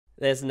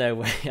There's no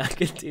way I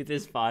could do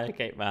this fire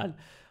cake, man.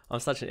 I'm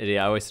such an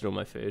idiot. I wasted all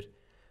my food.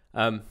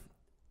 On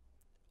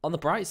the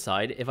bright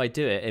side, if I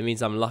do it, it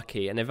means I'm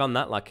lucky. And if I'm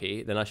that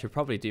lucky, then I should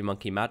probably do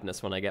Monkey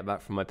Madness when I get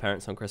back from my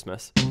parents on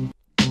Christmas.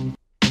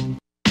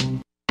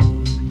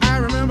 I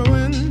remember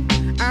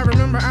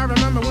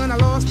when I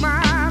lost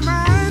my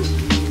mind.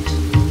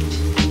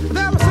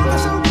 There was something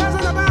so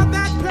pleasant about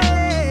that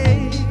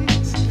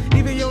place.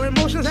 Even your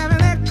emotions have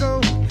an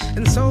echo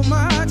in so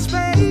much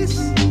space.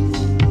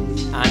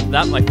 And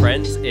that, my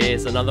friends,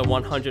 is another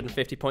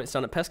 150 points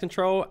done at pest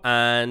control.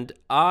 And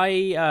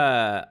I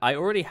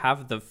already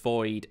have the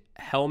Void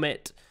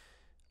helmet,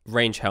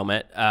 range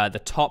helmet,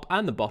 the top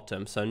and the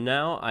bottom. So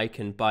now I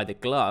can buy the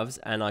gloves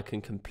and I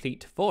can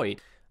complete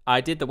Void. I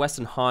did the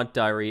Western Hard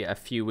Diary a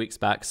few weeks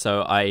back,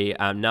 so I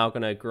am now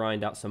going to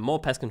grind out some more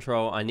pest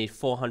control. I need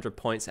 400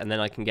 points, and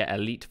then I can get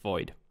Elite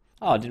Void.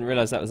 Oh, I didn't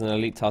realize that was an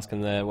Elite task in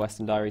the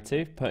Western Diary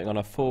too. Putting on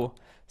a full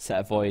set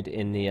of Void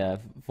in the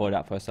Void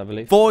Outpost, I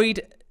believe.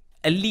 Void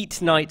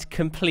Elite Night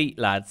complete,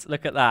 lads.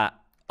 Look at that.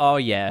 Oh,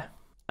 yeah.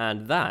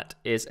 And that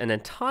is an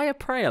entire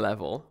prayer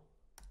level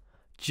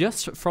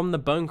just from the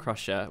Bone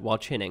Crusher while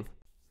chinning.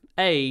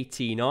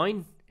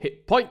 89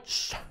 hit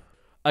points.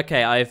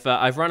 Okay,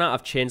 I've run out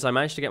of chins. I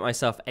managed to get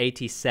myself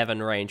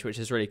 87 range, which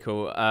is really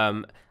cool.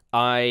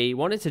 I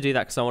wanted to do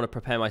that because I want to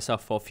prepare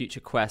myself for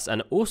future quests,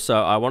 and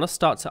also I want to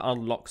start to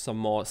unlock some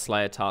more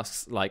Slayer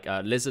tasks like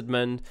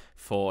Lizardman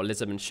for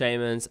Lizardman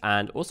Shamans,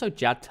 and also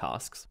Jad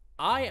tasks.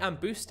 I am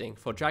boosting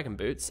for Dragon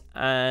Boots,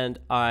 and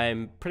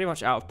I'm pretty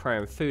much out of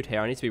prayer and food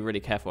here. I need to be really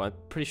careful. I'm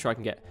pretty sure I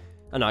can get...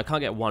 Oh no, I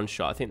can't get one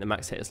shot. I think the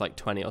max hit is like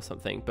 20 or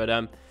something, but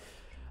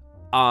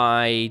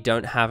I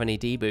don't have any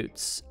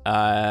D-boots.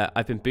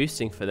 I've been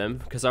boosting for them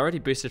because I already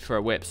boosted for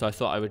a whip, so I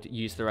thought I would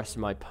use the rest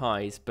of my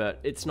pies, but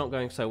it's not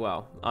going so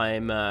well.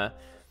 I'm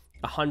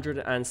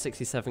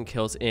 167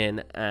 kills in,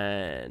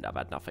 and I've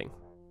had nothing.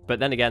 But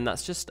then again,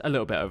 that's just a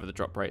little bit over the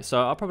drop rate,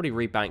 so I'll probably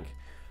rebank,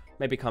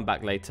 maybe come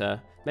back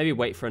later, maybe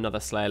wait for another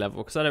Slayer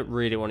level, because I don't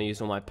really want to use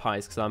all my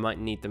pies, because I might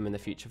need them in the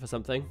future for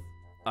something.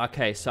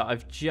 Okay, so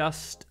I've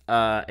just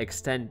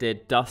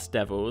extended Dust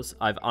Devils.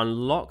 I've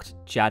unlocked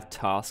Jad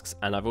tasks,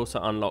 and I've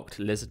also unlocked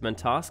Lizardman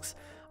tasks.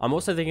 I'm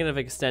also thinking of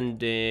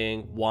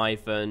extending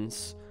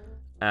Wyverns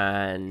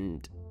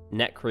and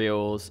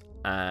Necreals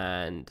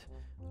and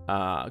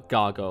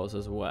Gargoyles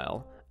as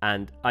well.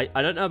 And I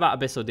don't know about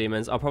Abyssal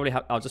Demons.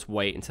 I'll just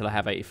wait until I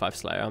have 85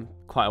 Slayer. I'm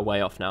quite a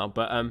way off now,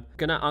 but I'm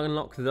gonna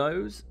unlock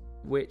those,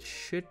 which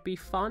should be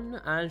fun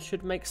and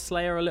should make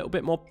Slayer a little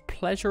bit more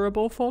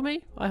pleasurable for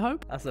me, I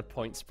hope. That's a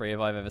point spree if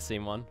I've ever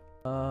seen one.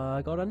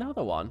 I got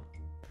another one.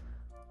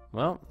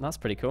 Well, that's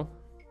pretty cool.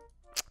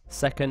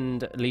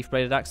 Second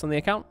leaf-bladed axe on the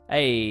account.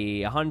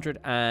 Hey,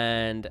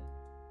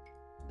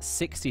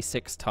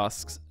 166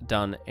 tasks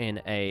done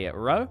in a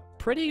row.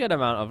 Pretty good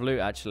amount of loot,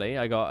 actually.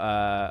 I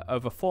got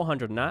over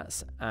 400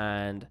 nats,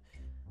 and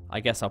I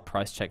guess I'll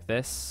price check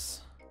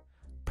this.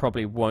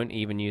 Probably won't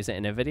even use it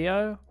in a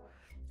video.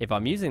 If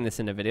I'm using this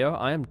in a video,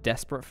 I am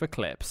desperate for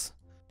clips.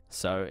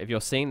 So if you're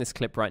seeing this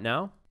clip right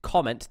now,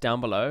 comment down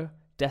below,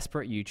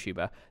 desperate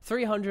YouTuber.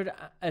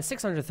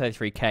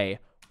 633k.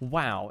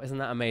 Wow, isn't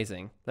that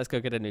amazing? Let's go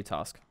get a new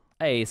task.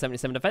 Hey,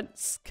 77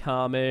 defense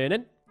coming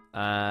in.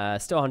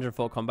 Still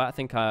 104 combat. I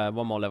think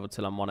one more level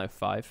till I'm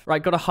 105.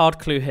 Right, got a hard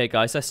clue here,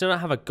 guys. I still don't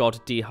have a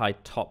God D-high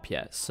top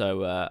yet,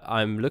 so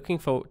I'm looking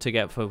to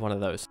get for one of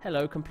those.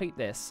 Hello, complete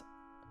this.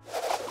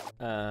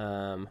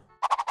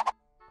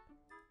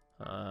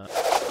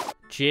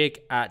 Jig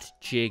at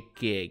jig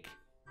gig.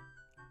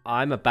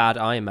 I'm a bad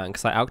Iron Man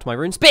because I alked my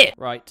rune spear.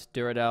 Right,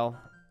 Duradel.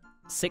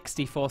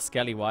 64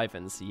 Skelly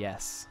Wyverns,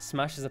 yes.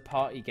 Smash is a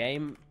party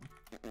game.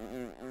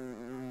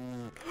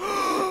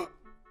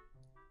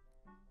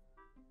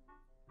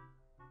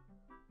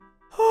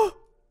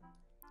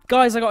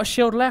 Guys, I got a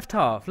shield left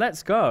half.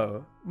 Let's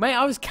go. Mate,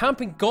 I was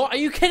camping Are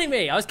you kidding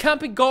me? I was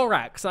camping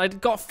Gorax. I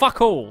got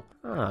fuck all.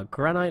 Ah,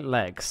 granite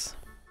legs.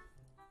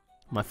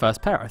 My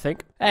first pair, I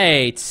think.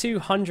 Hey,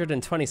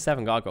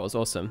 227 gargoyles.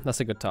 Awesome.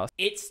 That's a good task.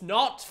 It's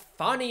not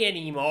funny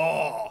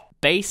anymore.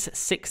 Base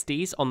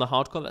 60s on the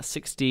hardcore. That's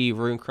 60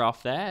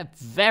 runecraft there.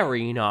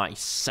 Very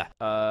nice.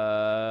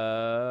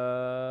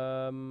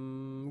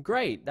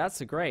 Great. That's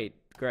a great.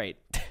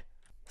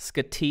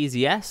 Skatees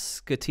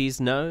yes, Skatees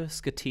no,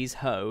 Skatees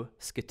ho,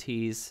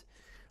 Skatees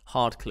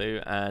hard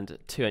clue, and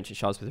 2 ancient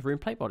shards with rune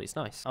plate bodies.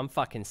 Nice. I'm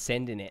fucking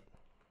sending it.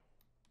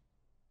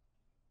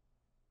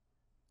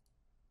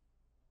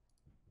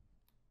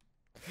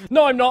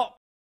 No, I'm not.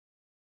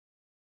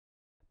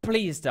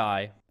 Please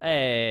die.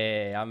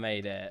 Hey, I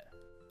made it.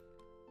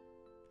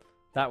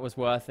 That was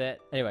worth it.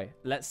 Anyway,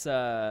 let's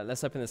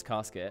open this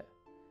casket.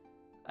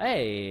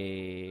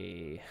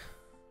 Hey.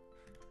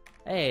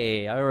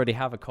 Hey, I already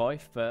have a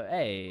coif, but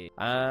hey.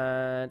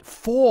 And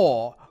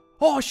 4.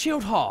 Oh,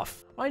 shield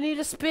half. I need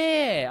a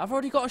spear. I've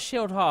already got a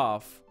shield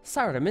half.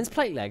 Sarada, mince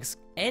plate legs.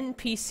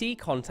 NPC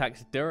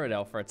contact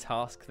Duradel for a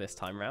task this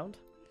time round.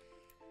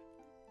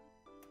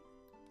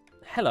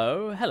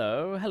 Hello.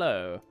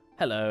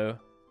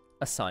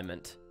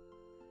 Assignment.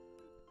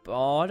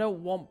 Oh, I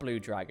don't want blue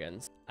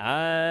dragons.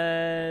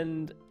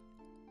 And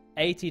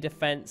 80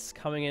 defense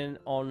coming in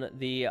on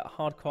the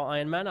hardcore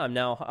Iron Man. I'm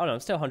now, oh no, I'm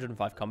still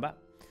 105 combat.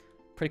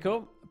 Pretty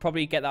cool.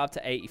 Probably get that up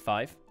to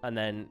 85 and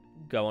then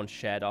go on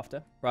shared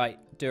after. Right,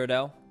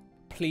 Duradel,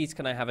 please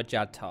can I have a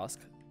Jad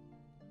task?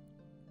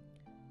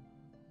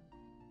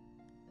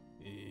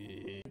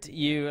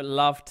 You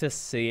love to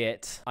see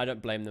it. I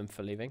don't blame them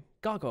for leaving.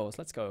 Gargoyles,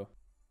 let's go.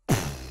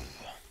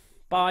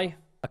 Bye.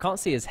 I can't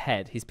see his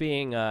head. He's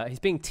being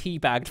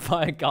teabagged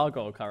by a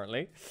gargoyle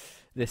currently.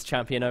 This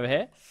champion over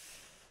here.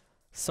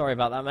 Sorry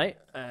about that, mate.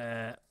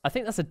 I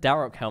think that's a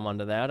Darok helm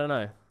under there. I don't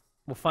know.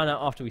 We'll find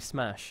out after we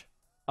smash.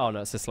 Oh,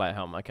 no, it's a Slayer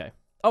helm. Okay.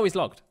 Oh, he's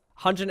logged.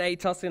 108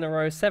 tasks in a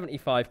row,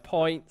 75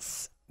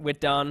 points. We're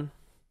done.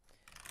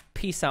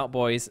 Peace out,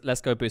 boys.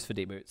 Let's go boost for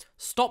D-boots.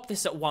 Stop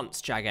this at once,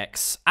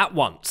 Jagex. At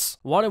once.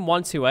 1 in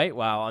 128.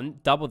 Wow, I'm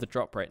double the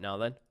drop rate now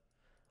then.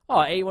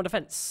 Oh, 81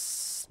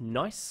 defense.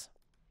 Nice.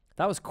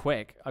 That was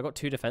quick. I got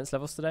 2 defense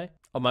levels today.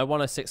 Oh, my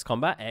 106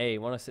 combat. Hey,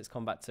 106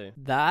 combat too.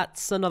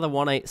 That's another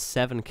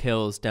 187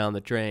 kills down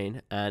the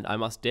drain, and I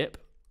must dip.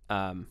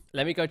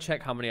 Let me go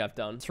check how many I've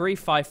done.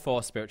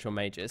 354 spiritual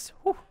mages.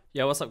 Whew.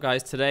 Yo, what's up,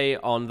 guys? Today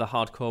on the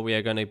hardcore, we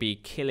are going to be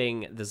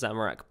killing the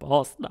Zamorak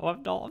boss. No,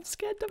 I'm not. I'm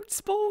scared. Don't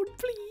spawn,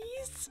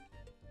 please.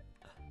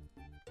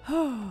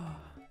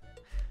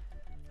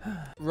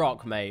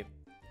 Rock, mate.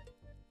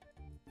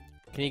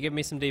 Can you give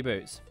me some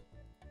D-boots?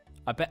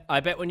 I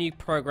bet when you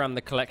program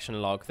the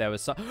collection log, there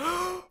was some...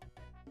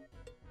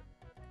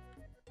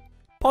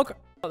 Pog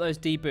got those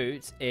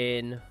D-boots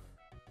in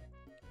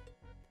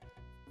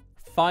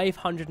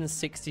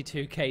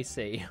 562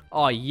 KC.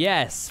 Oh,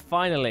 yes,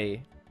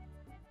 finally.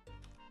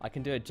 I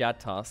can do a Jad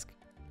task.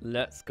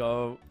 Let's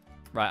go.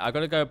 Right, I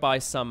gotta go buy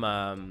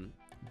some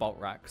bolt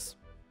racks.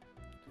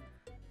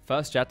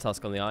 First Jad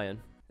task on the iron.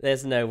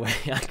 There's no way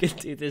I can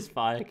do this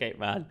fire cake,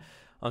 man.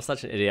 I'm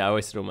such an idiot. I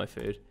wasted all my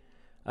food.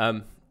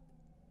 On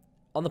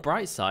the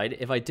bright side,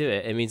 if I do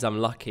it, it means I'm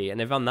lucky.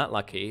 And if I'm that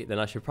lucky, then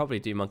I should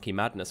probably do Monkey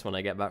Madness when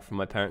I get back from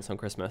my parents on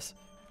Christmas.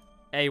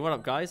 Hey, what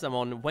up, guys? I'm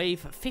on wave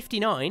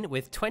 59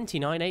 with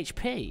 29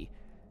 HP.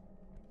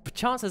 But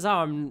chances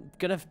are I'm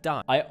gonna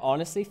die. I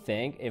honestly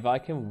think if I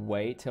can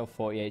wait till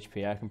 40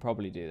 HP, I can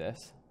probably do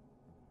this.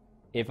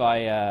 If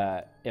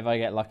I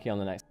get lucky on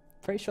the next.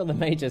 Pretty sure the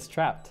mage is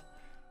trapped.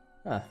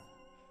 Huh.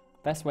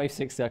 Best wave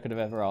 60 I could have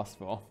ever asked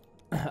for.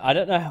 I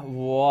don't know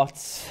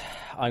what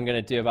I'm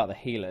gonna do about the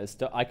healers.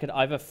 I could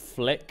either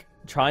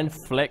try and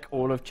flick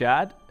all of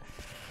Jad,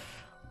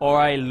 or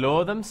I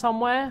lure them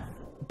somewhere.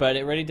 But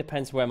it really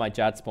depends where my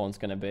Jad spawn's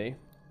gonna be.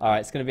 All right,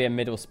 it's gonna be a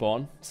middle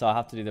spawn, so I'll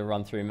have to do the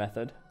run through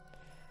method.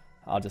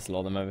 I'll just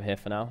lure them over here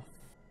for now.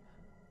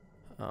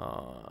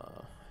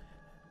 Oh,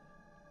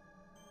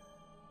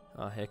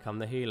 here come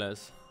the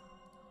healers.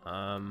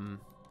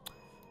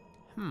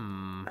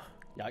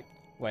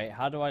 Wait,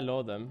 how do I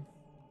lure them?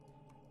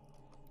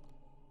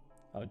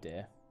 Oh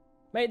dear.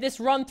 Mate, this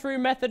run through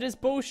method is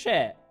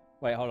bullshit.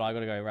 Wait, hold on, I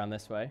gotta go around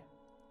this way.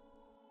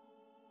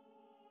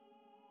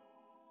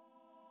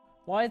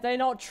 Why are they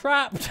not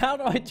trapped? How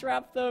do I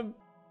trap them?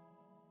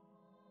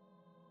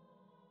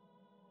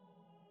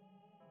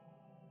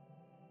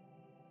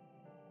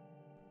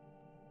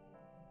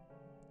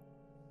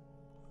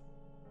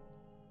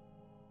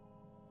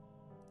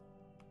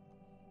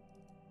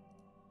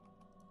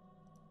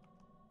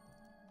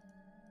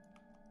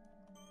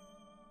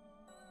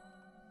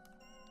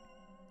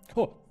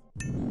 Oh.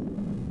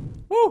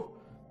 Woo!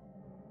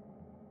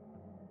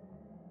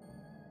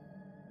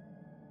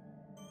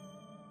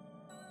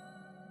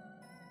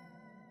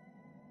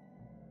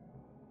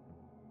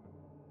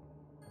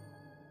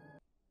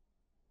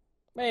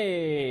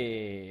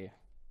 Hey!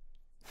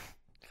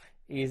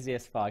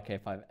 Easiest 5k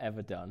I've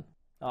ever done.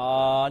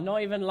 Oh,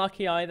 not even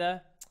lucky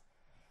either.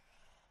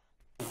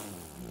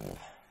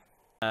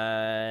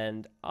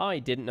 And I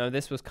didn't know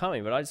this was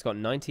coming, but I just got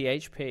 90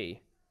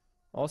 HP.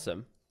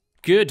 Awesome.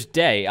 Good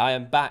day. I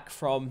am back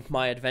from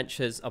my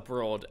adventures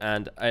abroad,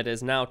 and it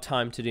is now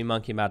time to do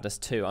Monkey Madness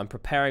 2. I'm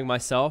preparing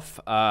myself,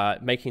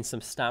 making some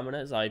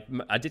staminas.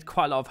 I did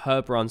quite a lot of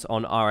herb runs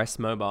on RS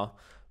Mobile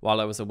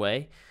while I was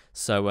away.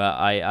 So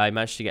I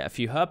managed to get a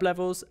few herb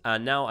levels,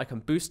 and now I can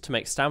boost to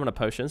make stamina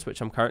potions,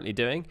 which I'm currently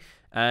doing.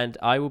 And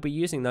I will be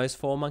using those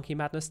for Monkey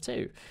Madness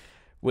 2,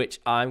 which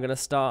I'm going to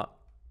start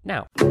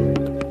now.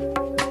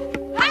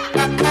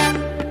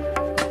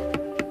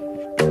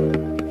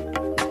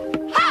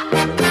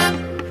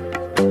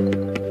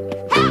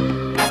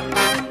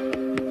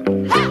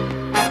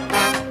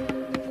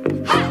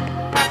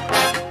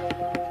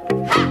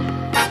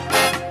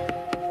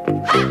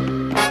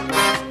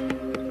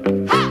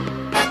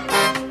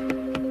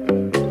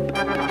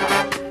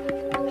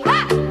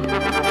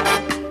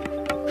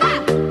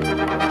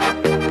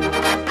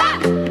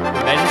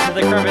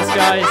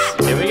 Guys,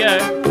 here we go.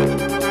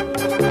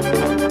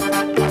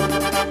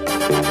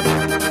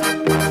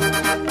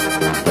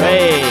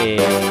 Hey,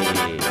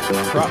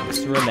 trucks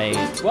remain.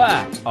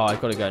 Wah! Oh, I've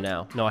got to go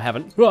now. No, I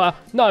haven't. Wah!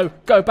 No,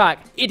 go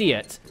back,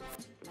 idiot,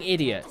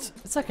 idiot.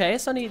 It's okay.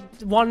 It's only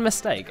one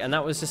mistake, and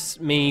that was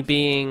just me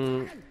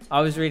being...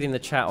 I was reading the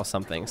chat or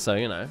something, so,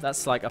 you know,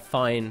 that's like a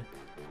fine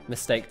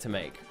mistake to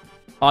make.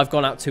 I've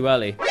gone out too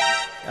early.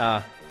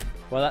 Well,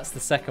 that's the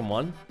second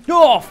one.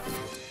 Oh!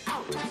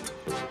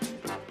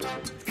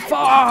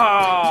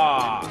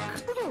 Fuck!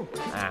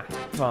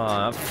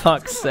 For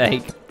fuck's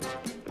sake.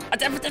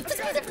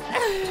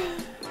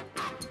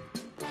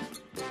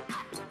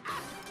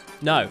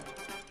 No.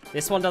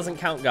 This one doesn't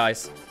count,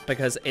 guys,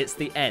 because it's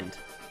the end.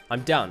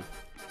 I'm done.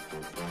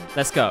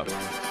 Let's go.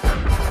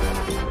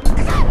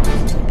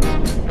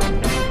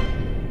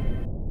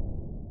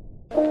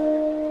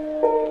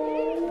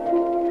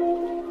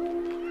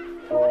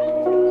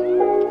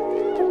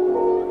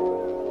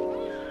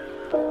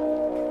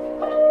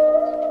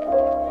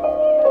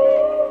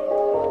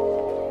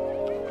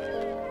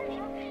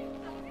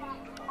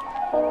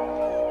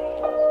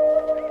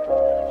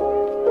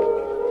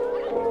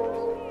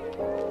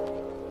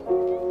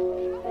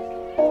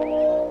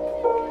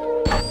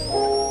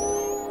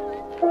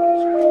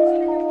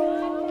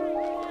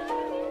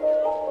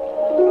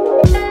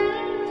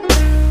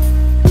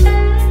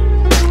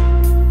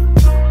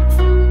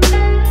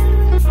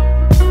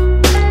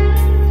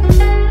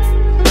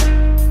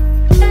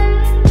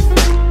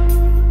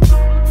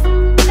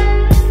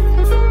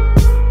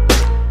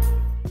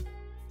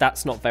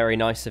 That's not very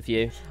nice of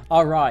you.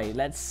 All right,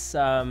 let's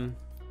go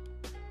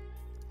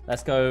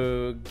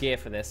gear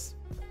for this.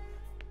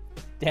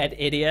 Dead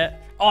idiot.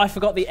 Oh, I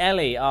forgot the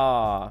Ellie.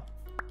 Ah.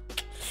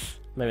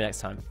 Maybe next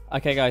time.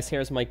 Okay, guys,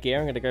 here's my gear.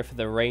 I'm going to go for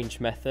the range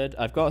method.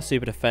 I've got a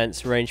super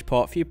defense, range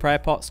pot, a few prayer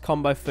pots,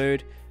 combo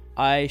food.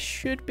 I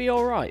should be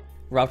all right.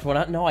 Rubbed one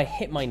out. No, I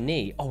hit my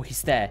knee. Oh,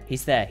 he's there.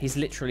 He's there. He's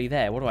literally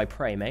there. What do I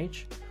pray,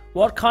 mage?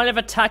 What kind of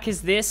attack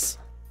is this?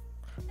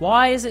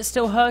 Why is it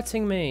still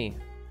hurting me?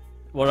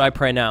 What do I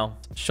pray now?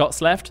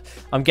 Shots left.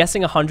 I'm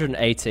guessing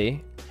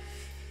 180.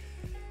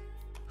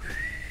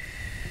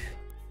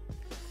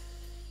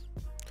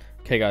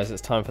 Okay, guys,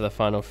 it's time for the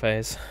final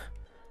phase.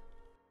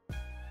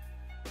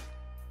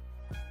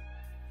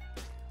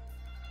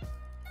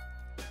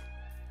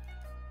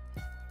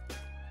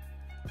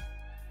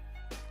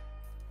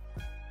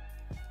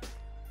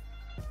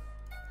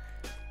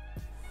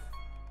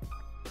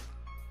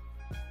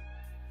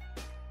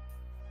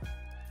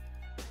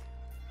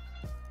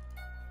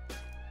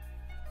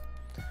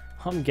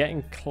 I'm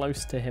getting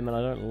close to him and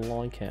I don't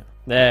like it.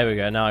 There we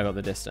go. Now I got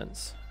the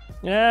distance.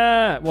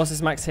 Yeah. What's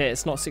his max hit?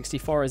 It's not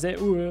 64, is it?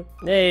 Ooh.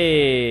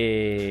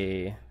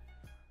 Hey.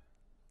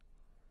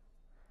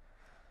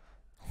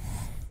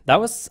 That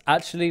was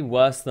actually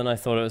worse than I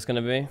thought it was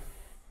going to be.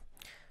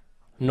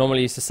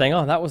 Normally used to saying,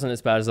 oh, that wasn't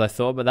as bad as I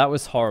thought, but that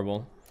was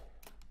horrible.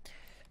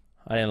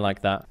 I didn't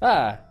like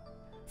that.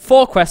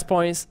 4 quest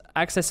points,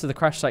 access to the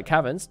crash site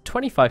caverns,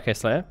 25k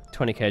Slayer,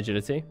 20k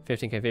agility,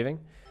 15k thieving,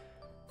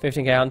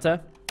 15k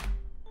hunter.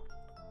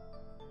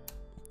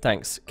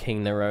 Thanks,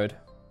 King the Road.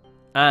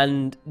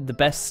 And the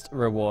best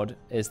reward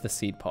is the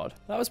seed pod.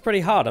 That was pretty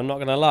hard, I'm not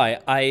gonna lie.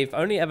 I've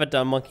only ever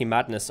done Monkey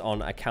Madness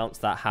on accounts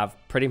that have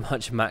pretty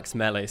much max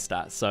melee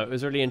stats, so it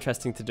was really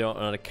interesting to do it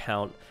on an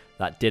account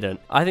that didn't.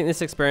 I think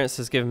this experience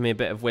has given me a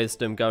bit of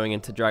wisdom going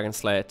into Dragon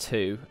Slayer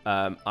 2.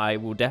 I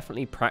will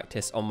definitely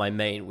practice on my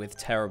main with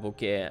terrible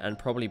gear and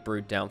probably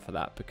brood down for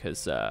that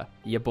because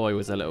your boy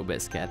was a little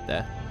bit scared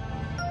there.